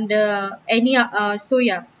 And so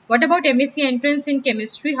yeah, what about MSc entrance in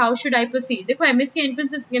chemistry? How should I proceed? देखो MSc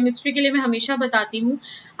entrance in chemistry के लिए मैं हमेशा बताती हूँ,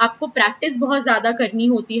 आपको practice बहुत ज़्यादा करनी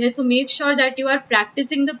होती है। So make sure that you are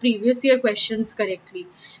practicing the previous year questions correctly.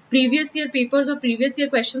 Previous year papers और previous year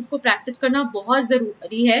questions को practice करना बहुत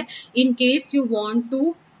ज़रूरी है in case you want to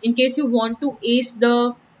ace the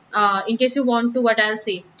in case you want to, what I'll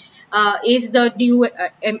say, ace the due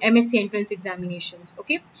MSc entrance examinations.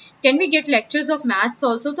 Okay, can we get lectures of maths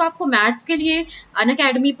also? तो आपको maths के लिए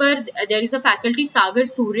Unacademy पर there is a faculty सागर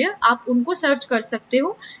सूर्य, आप उनको search कर सकते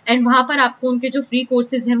हो एंड वहाँ पर आपको उनके जो फ्री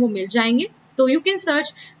कोर्सेज हैं वो मिल जाएंगे। तो you can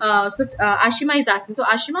search Ashima is asking, तो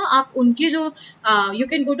आशिमा आप उनके जो you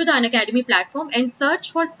can go to the Unacademy platform and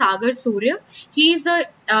search for Sagar Surya.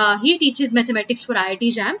 He teaches mathematics for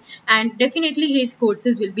IIT JAM and definitely his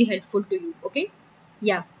courses will be helpful to you. Okay,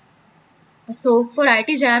 yeah, So for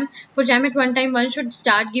IIT-JAM, for JAM at one time, one should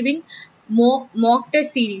start giving mock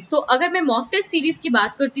test series. So अगर मैं mock test series की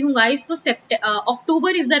बात करती हूँ guys, तो October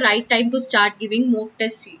is the right time to start giving mock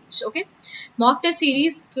test series. Okay, mock test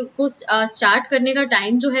series को start करने का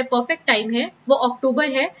time जो है perfect time है वो October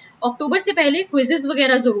है. October से पहले quizzes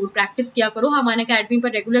वगैरह जरूर practice किया करो. हम Unacademy पर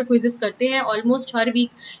regular quizzes करते हैं, almost हर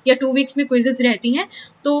week या 2 weeks में quizzes रहती हैं.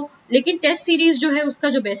 तो लेकिन test series जो है उसका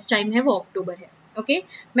जो best time है वो October है. Okay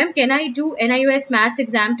ma'am, can I do NIOS maths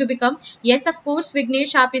exam to become? Yes of course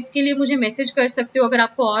Vighnesh, आप इसके लिए मुझे मैसेज कर सकते हो अगर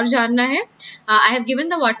आपको और जानना है. I have given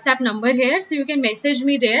the WhatsApp number here, so you can message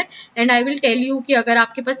me there and I will tell you कि अगर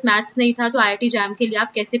आपके पास मैथ्स नहीं था तो IIT-JAM के लिए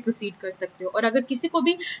आप कैसे प्रोसीड कर सकते हो. और अगर किसी को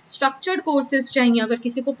भी स्ट्रक्चर्ड कोर्सेज चाहिए, अगर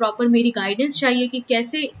किसी को प्रॉपर मेरी गाइडेंस चाहिए कि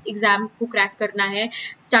कैसे एग्जाम को क्रैक करना है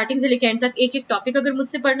स्टार्टिंग से लेकर एंड तक, एक एक टॉपिक अगर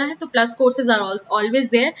मुझसे पढ़ना है, तो plus courses are always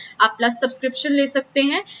there. आप प्लस सब्सक्रिप्शन ले सकते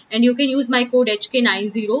हैं and you can use my code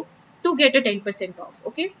HK90 to get a 10% off.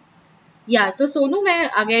 Okay या तो सोनू, मैं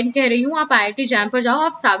अगेन कह रही हूँ, आप IIT-JAM पर जाओ.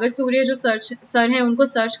 आप सागर सूर्य जो सर हैं उनको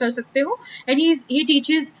सर्च कर सकते हो and he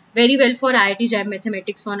teaches very well for IIT-JAM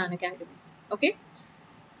mathematics on Unacademy. Okay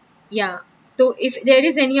या तो if there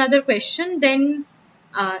is any other question then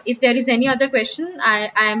I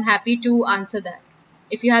am happy to answer that.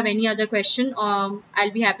 If you have any other question, I'll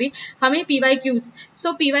be happy. हमें PYQs,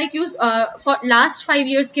 so PYQs for last 5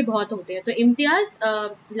 years के बहुत होते हैं, तो Imtiaz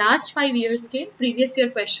last 5 years के previous year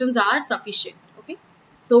questions are sufficient. Okay,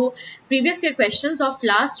 so previous year questions of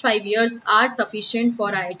last 5 years are sufficient for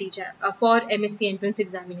IIT-JAM for MSc entrance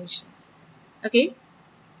examinations. Okay,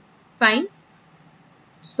 fine.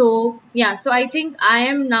 So yeah, so I think I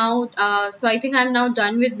am now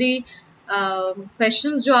done with the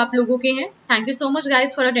questions जो आप लोगों के हैं. Thank you so much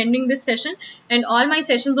guys for attending this session and all my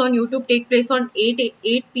sessions on YouTube take place on 8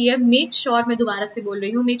 PM. Make sure, मैं दोबारा से बोल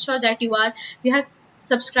रही हूँ, make sure that you have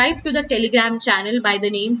subscribed to the Telegram channel by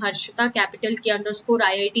the name Harshita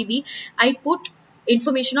 _IITB. I put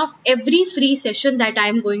information of every free session that I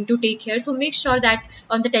am going to take here, so make sure that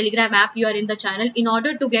on the Telegram app you are in the channel in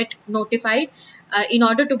order to get notified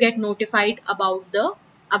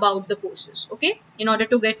about the courses. Okay, in order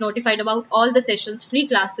to get notified about all the sessions, free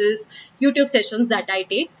classes, YouTube sessions that I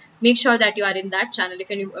take, make sure that you are in that channel.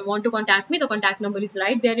 If you want to contact me, the contact number is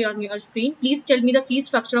right there on your screen. Please tell me the fee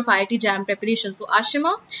structure of IIT-JAM preparation. So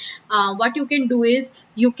Ashima, what you can do is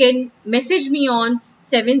you can message me on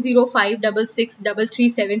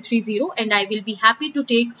 7056633730 and I will be happy to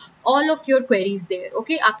take all of your queries there.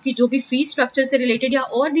 Okay, आपकी जो भी fee structure से related या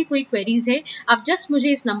और भी कोई queries है, आप जस्ट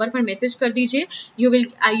मुझे इस नंबर पर मैसेज कर दीजिए. You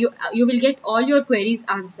will get all your queries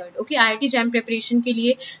answered. Okay, IIT-JAM preparation के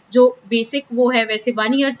लिए जो बेसिक वो है, वैसे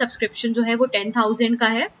 1 ईयर सब्सक्रिप्शन जो है वो 10,000 का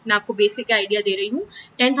है. मैं आपको बेसिक आइडिया दे रही हूँ,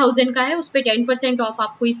 10,000 का है. उस पर 10% ऑफ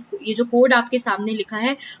आपको ये जो कोड आपके सामने लिखा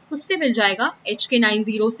है उससे मिल जाएगा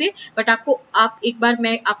HK90 से. बट आप एक बार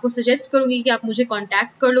मैं आपको सजेस्ट करूंगी कि आप मुझे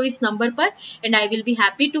कॉन्टैक्ट कर लो इस नंबर पर and I will be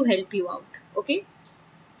happy to help you out. Okay,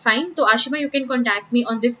 fine. So Ashima, you can contact me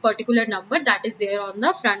on this particular number that is there on the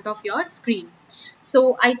front of your screen. So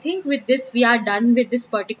I think with this we are done with this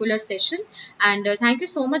particular session and thank you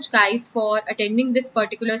so much guys for attending this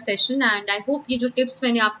particular session and I hope ये जो tips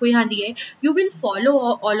मैंने आपको यहाँ दिए, you will follow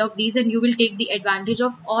all of these and you will take the advantage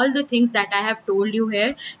of all the things that I have told you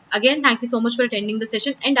here. Again, thank you so much for attending the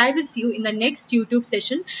session and I will see you in the next YouTube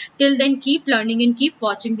session. Till then, keep learning and keep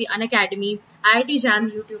watching the Unacademy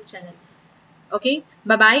IIT-JAM YouTube channel. Okay,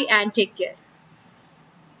 bye bye and take care.